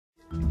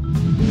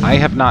I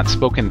have not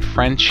spoken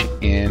French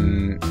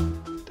in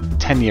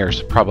 10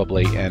 years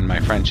probably, and my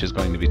French is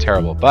going to be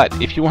terrible. But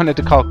if you wanted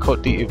to call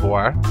Cote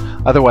d'Ivoire,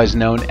 otherwise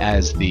known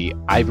as the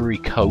Ivory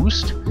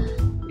Coast,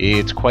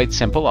 it's quite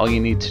simple. All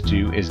you need to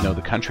do is know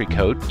the country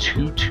code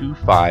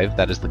 225.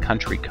 That is the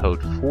country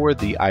code for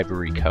the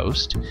Ivory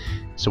Coast.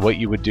 So what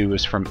you would do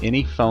is from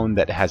any phone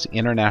that has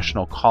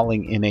international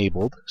calling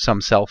enabled,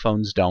 some cell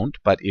phones don't,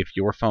 but if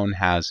your phone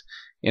has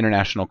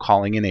international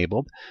calling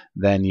enabled,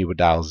 then you would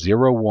dial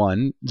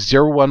 011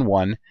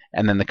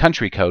 and then the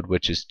country code,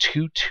 which is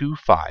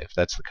 225.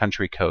 That's the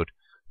country code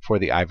for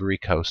the Ivory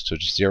Coast. So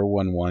just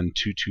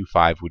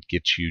 011-225 would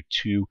get you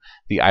to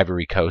the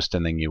Ivory Coast,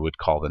 and then you would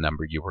call the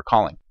number you were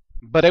calling.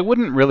 But I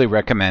wouldn't really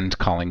recommend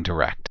calling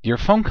direct. Your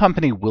phone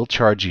company will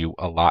charge you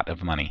a lot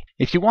of money.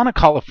 If you want to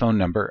call a phone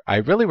number, I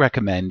really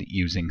recommend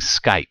using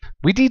Skype.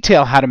 We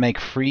detail how to make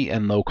free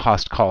and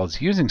low-cost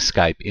calls using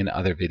Skype in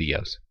other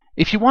videos.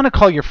 If you want to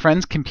call your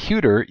friend's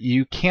computer,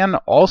 you can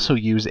also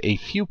use a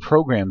few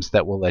programs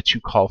that will let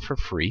you call for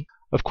free.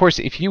 Of course,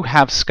 if you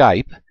have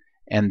Skype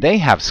and they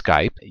have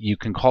Skype, you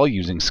can call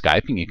using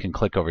Skype, and you can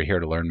click over here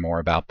to learn more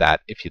about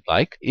that if you'd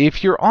like.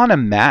 If you're on a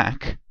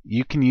Mac,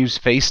 you can use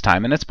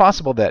FaceTime, and it's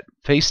possible that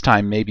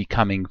FaceTime may be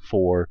coming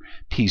for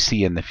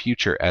PC in the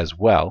future as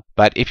well.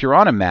 But if you're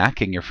on a Mac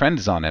and your friend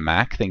is on a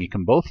Mac, then you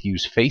can both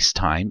use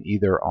FaceTime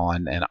either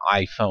on an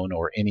iPhone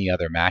or any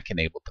other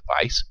Mac-enabled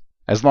device,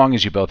 as long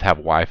as you both have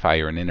Wi-Fi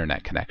or an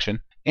internet connection.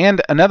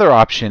 And another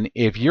option,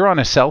 if you're on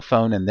a cell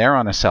phone and they're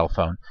on a cell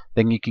phone,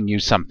 then you can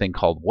use something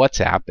called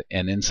WhatsApp,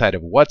 and inside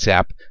of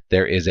WhatsApp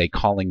there is a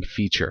calling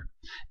feature.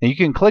 Now you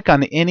can click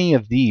on any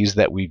of these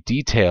that we've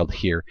detailed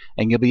here,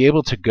 and you'll be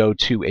able to go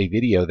to a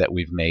video that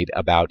we've made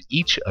about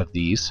each of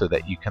these so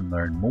that you can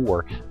learn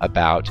more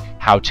about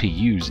how to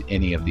use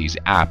any of these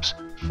apps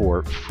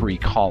for free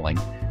calling.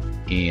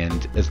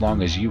 And as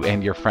long as you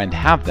and your friend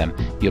have them,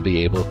 you'll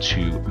be able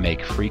to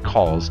make free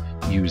calls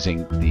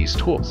using these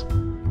tools.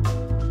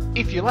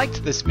 If you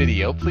liked this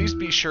video, please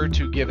be sure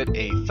to give it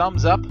a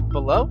thumbs up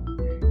below.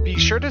 Be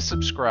sure to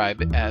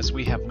subscribe, as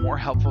we have more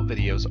helpful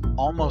videos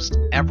almost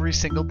every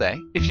single day.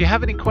 If you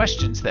have any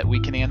questions that we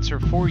can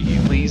answer for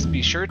you, please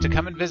be sure to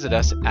come and visit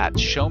us at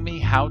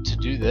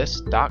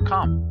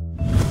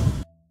showmehowtodothis.com.